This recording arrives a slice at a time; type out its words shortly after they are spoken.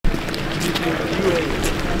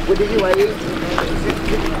with the UAE.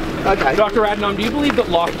 Okay. Dr. Adnan, do you believe that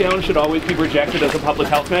lockdown should always be rejected as a public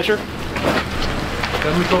health measure?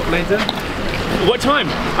 Can we talk later? What time?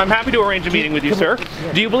 I'm happy to arrange a meeting with you, sir.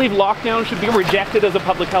 Do you believe lockdown should be rejected as a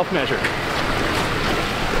public health measure?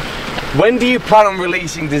 When do you plan on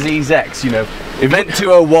releasing Disease X? You know, Event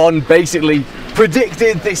 201 basically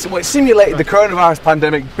predicted this, well, it simulated the coronavirus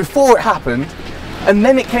pandemic before it happened, and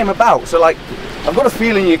then it came about. So, like, I've got a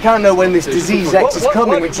feeling you kind of know when this Disease X is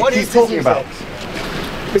coming, which you keep talking about.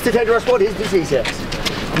 Mr. Tedros, what is Disease X?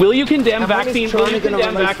 Will you condemn vaccine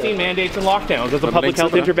mandates and lockdowns as a public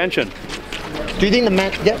health intervention? Do you think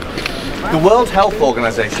the World Health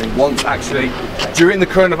Organization once actually, during the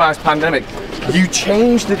coronavirus pandemic, you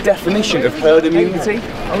changed the definition of herd immunity?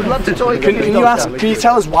 I would love to talk. Can you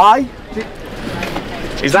tell us why?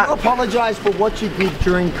 Is that... You apologise for what you did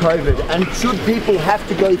during COVID, and should people have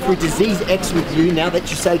to go through Disease X with you now that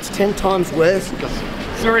you say it's 10 times worse?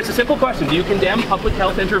 Sir, it's a simple question. Do you condemn public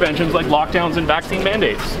health interventions like lockdowns and vaccine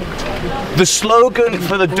mandates? The slogan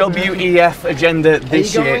for the WEF agenda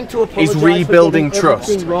this year is rebuilding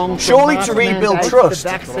trust. Surely to rebuild trust,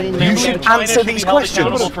 you should answer these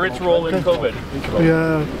questions. For its role in COVID.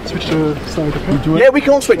 Switch to side, okay? Yeah, we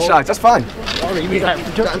can switch sides, that's fine.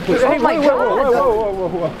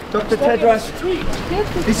 Dr. Tedros,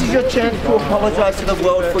 this is your chance to apologise to the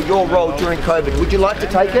world for your role during COVID. Would you like to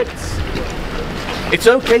take it? It's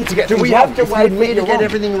okay to get Do we have to wait for you to get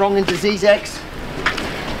everything wrong in Disease X?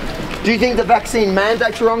 Do you think the vaccine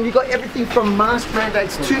mandates are wrong? You got everything from mask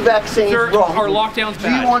mandates to vaccines wrong. Are lockdowns bad?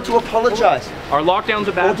 Do you want to apologise? Are lockdowns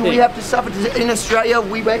a bad thing? Or do we have to suffer? In Australia,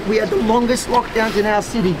 we had the longest lockdowns in our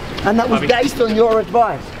city, and that was based on your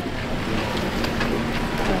advice.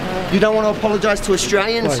 You don't want to apologise to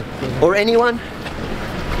Australians or anyone?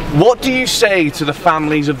 What do you say to the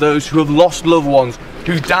families of those who have lost loved ones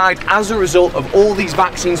who died as a result of all these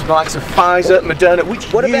vaccines from the likes of Pfizer, Moderna,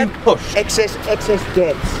 which what you about pushed? Excess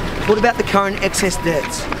deaths? What about the current excess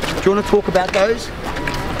deaths? Do you want to talk about those?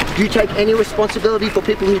 Do you take any responsibility for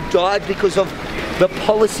people who died because of the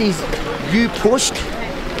policies you pushed?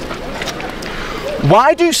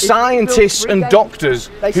 Why do scientists and doctors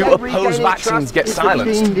who oppose vaccines get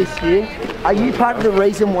silenced? This year, are you part of the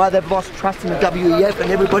reason why they've lost trust in the WEF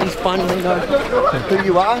and everybody's finally knows who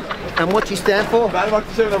you are and what you stand for?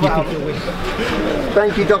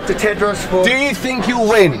 Thank you, Dr. Tedros, for... Do you think you'll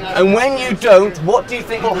win? And when you don't, what do you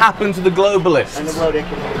think will happen to the globalists? And the World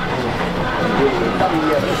Economic Forum?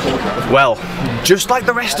 Well, just like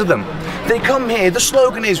the rest of them. They come here, the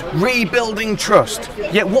slogan is rebuilding trust.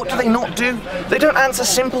 Yet what do they not do? They don't answer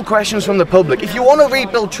simple questions from the public. If you want to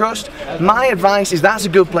rebuild trust, my advice is that's a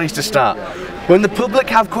good place to start. When the public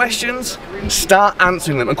have questions, start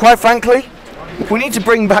answering them. And quite frankly, we need to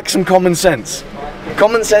bring back some common sense.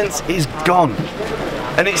 Common sense is gone.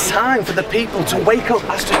 And it's time for the people to wake up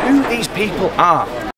as to who these people are.